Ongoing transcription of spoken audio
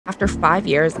After 5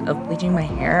 years of bleaching my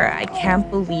hair, I can't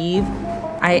believe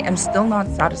I am still not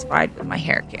satisfied with my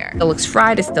hair care. It still looks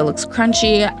fried, it still looks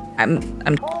crunchy.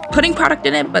 I'm putting product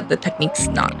in it, but the technique's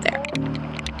not there.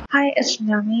 Hi, it's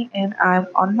Nami, and I'm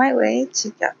on my way to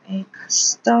get a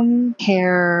custom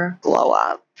hair glow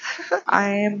up.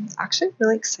 I'm actually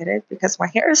really excited because my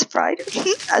hair is fried,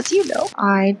 as you know.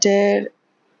 I did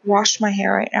wash my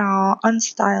hair right now,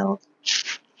 unstyled.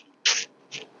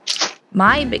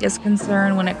 My biggest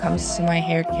concern when it comes to my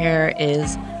hair care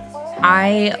is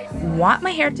I want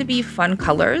my hair to be fun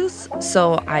colors,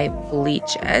 so I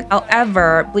bleach it.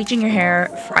 However, bleaching your hair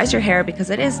fries your hair because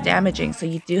it is damaging, so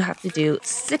you do have to do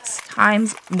 6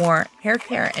 times more hair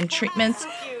care and treatments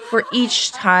for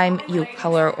each time you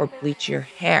color or bleach your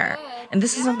hair. And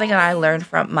this is something that I learned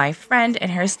from my friend and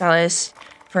hairstylist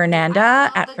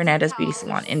Fernanda at Fernanda's Beauty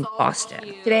Salon in Boston.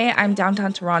 Today, I'm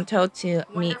downtown Toronto to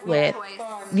meet with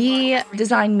the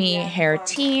Design Me Hair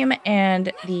team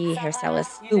and the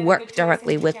hairstylists who work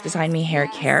directly with Design Me Hair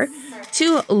Care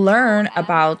to learn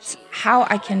about how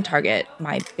I can target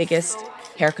my biggest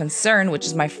hair concern, which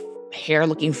is my hair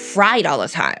looking fried all the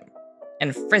time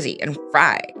and frizzy and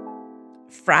fried.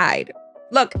 Fried.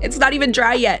 Look, it's not even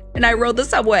dry yet, and I rode the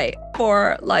subway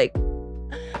for like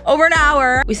over an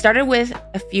hour. We started with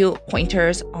a few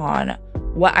pointers on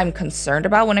what I'm concerned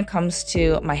about when it comes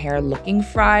to my hair looking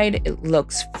fried. It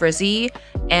looks frizzy,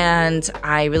 and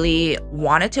I really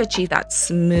wanted to achieve that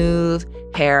smooth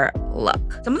hair look.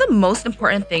 Some of the most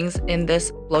important things in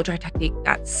this blow dry technique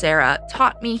that Sarah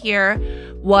taught me here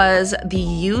was the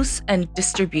use and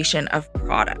distribution of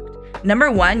product.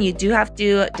 Number 1, you do have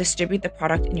to distribute the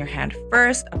product in your hand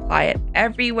first, apply it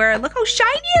everywhere. Look how shiny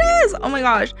it is! Oh my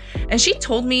gosh. And she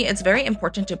told me it's very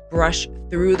important to brush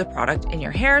through the product in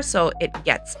your hair so it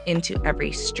gets into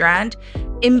every strand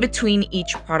in between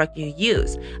each product you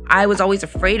use. I was always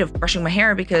afraid of brushing my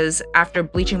hair because after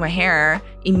bleaching my hair,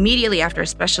 immediately after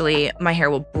especially, my hair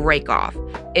will break off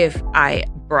if I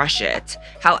brush it.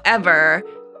 However,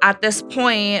 at this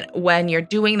point, when you're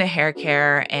doing the hair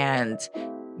care and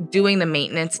doing the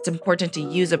maintenance, it's important to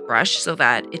use a brush so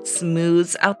that it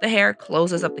smooths out the hair,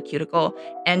 closes up the cuticle,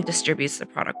 and distributes the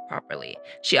product properly.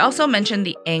 She also mentioned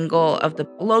the angle of the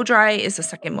blow dry is the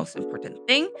second most important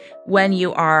thing when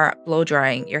you are blow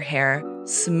drying your hair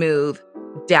smooth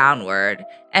downward.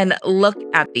 And look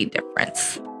at the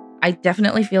difference. I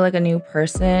definitely feel like a new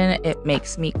person. It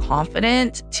makes me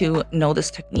confident to know this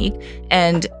technique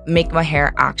and make my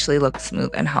hair actually look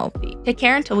smooth and healthy. Take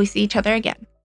care until we see each other again.